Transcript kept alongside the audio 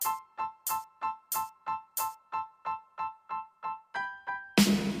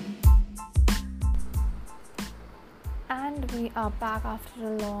We are back after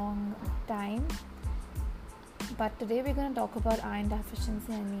a long time, but today we're going to talk about iron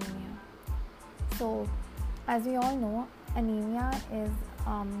deficiency anemia. So, as we all know, anemia is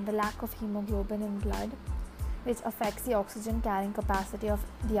the lack of hemoglobin in blood, which affects the oxygen carrying capacity of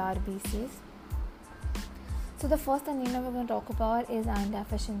the RBCs. So, the first anemia we're going to talk about is iron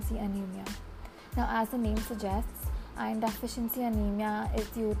deficiency anemia. Now, as the name suggests, iron deficiency anemia is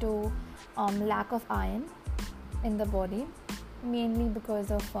due to lack of iron in the body, mainly because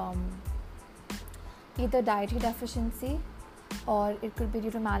of either dietary deficiency, or it could be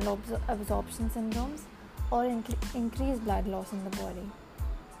due to malabsorption syndromes or increased blood loss in the body.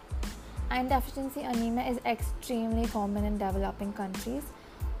 Iron deficiency anemia is extremely common in developing countries,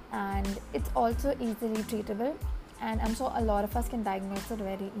 and it's also easily treatable, and I'm sure a lot of us can diagnose it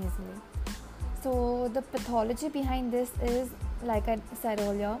very easily. So the pathology behind this is, like I said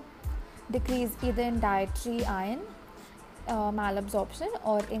earlier, decrease either in dietary iron, malabsorption,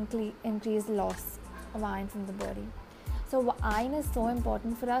 or increased loss of ions in the body. So iron is so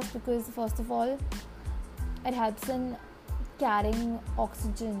important for us because, first of all, it helps in carrying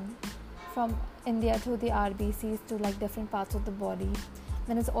oxygen from India through the RBCs to different parts of the body.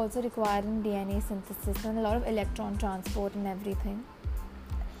 Then it's also required in DNA synthesis and a lot of electron transport and everything,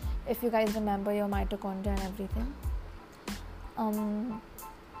 if you guys remember your mitochondria and everything.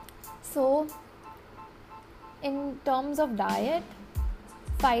 So in terms of diet,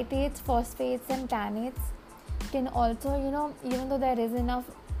 phytates, phosphates and tannates can also, even though there is enough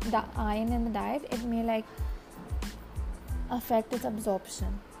iron in the diet, it may affect its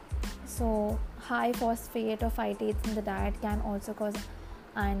absorption. So high phosphate or phytates in the diet can also cause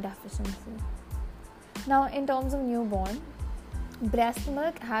iron deficiency. Now, in terms of newborn, breast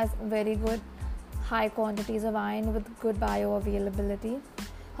milk has very good high quantities of iron with good bioavailability.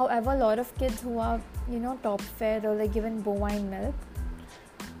 However, a lot of kids who are top fed or given bovine milk,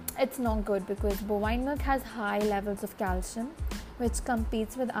 it's not good because bovine milk has high levels of calcium, which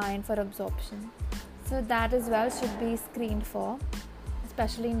competes with iron for absorption. So that as well should be screened for,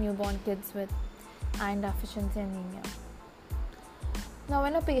 especially newborn kids with iron deficiency anemia. Now,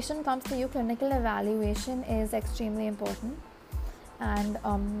 when a patient comes to you, clinical evaluation is extremely important, and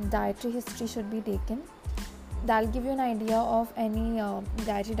dietary history should be taken. That'll give you an idea of any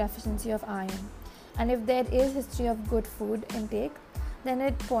dietary deficiency of iron, and if there is history of good food intake, then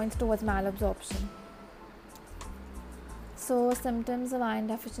it points towards malabsorption. So symptoms of iron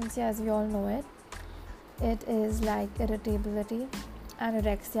deficiency, as we all know it is like irritability,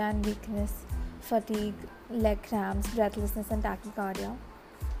 anorexia and weakness, fatigue, leg cramps, breathlessness and tachycardia.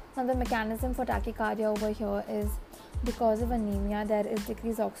 Now, the mechanism for tachycardia over here is because of anemia. There is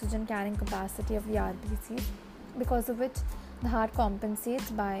decreased oxygen carrying capacity of the RBCs, because of which the heart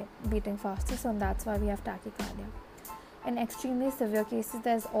compensates by beating faster, so that's why we have tachycardia. In extremely severe cases,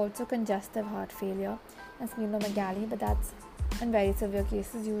 there's also congestive heart failure and splenomegaly, but that's in very severe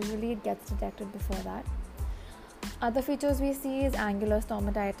cases. Usually it gets detected before that. Other features we see is angular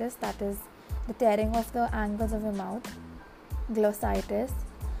stomatitis, that is the tearing of the angles of your mouth, glossitis,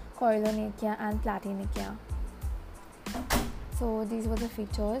 koilonychia and platonychia. So these were the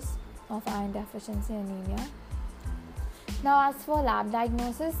features of iron deficiency anemia. Now, as for lab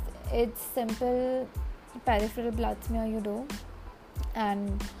diagnosis, it's simple peripheral blood smear you do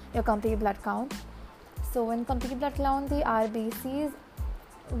and your complete blood count. So in complete blood count, the RBCs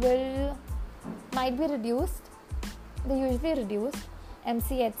might be reduced. They usually reduce.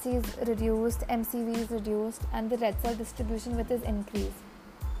 MCHC is reduced, MCV is reduced, and the red cell distribution with is increased.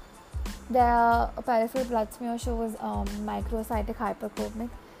 The peripheral blood smear shows microcytic hyperchromic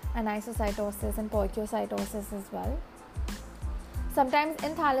and isocytosis and poikilocytosis as well. Sometimes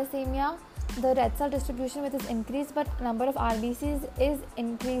in thalassemia, the red cell distribution with is increased, but number of RBCs is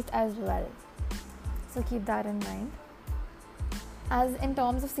increased as well. So keep that in mind. As in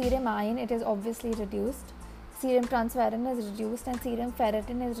terms of serum iron, it is obviously reduced. Serum transferrin is reduced and serum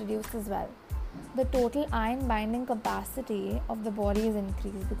ferritin is reduced as well. The total iron binding capacity of the body is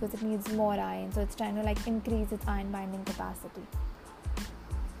increased because it needs more iron, so it's trying to increase its iron binding capacity.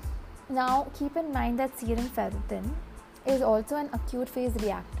 Now, keep in mind that serum ferritin is also an acute phase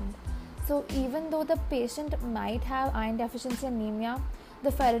reactant. So even though the patient might have iron deficiency anemia, the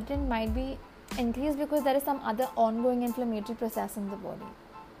ferritin might be increased because there is some other ongoing inflammatory process in the body.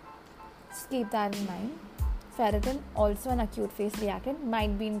 Just keep that in mind. Ferritin, also an acute phase reactant,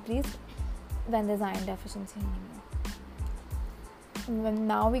 might be increased when there's iron deficiency anemia.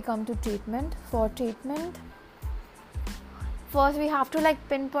 Now we come to treatment. For treatment, first we have to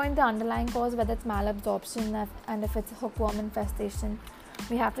pinpoint the underlying cause, whether it's malabsorption and if it's hookworm infestation,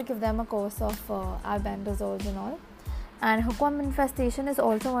 we have to give them a course of albendazoles and all. And hookworm infestation is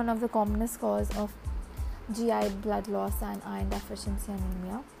also one of the commonest cause of GI blood loss and iron deficiency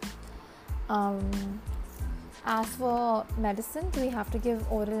anemia. As for medicines, we have to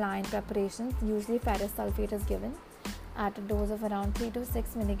give oral iron preparations. Usually ferrous sulfate is given at a dose of around 3 to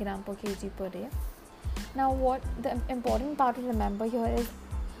 6 milligram per kg per day. Now, what the important part to remember here is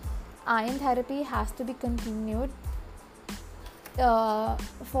iron therapy has to be continued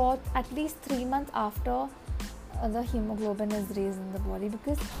for at least 3 months after the hemoglobin is raised in the body,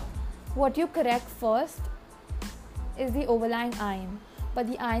 because what you correct first is the overlying iron, but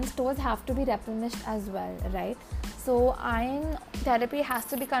the iron stores have to be replenished as well, right? So iron therapy has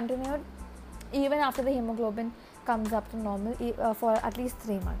to be continued even after the hemoglobin comes up to normal for at least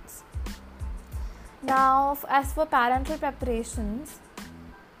 3 months. Now, as for parenteral preparations,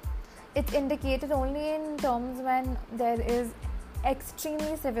 it's indicated only in terms when there is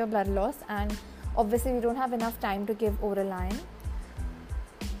extremely severe blood loss and obviously we don't have enough time to give oral iron,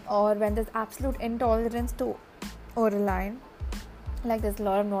 or when there's absolute intolerance to oral iron, like there's a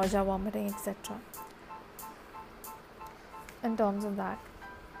lot of nausea, vomiting, etc. in terms of that.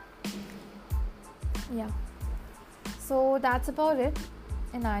 Yeah, so that's about it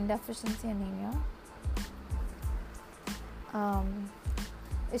in iron deficiency anemia.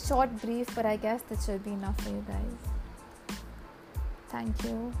 It's short, brief, but I guess that should be enough for you guys. Thank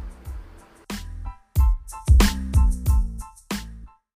you.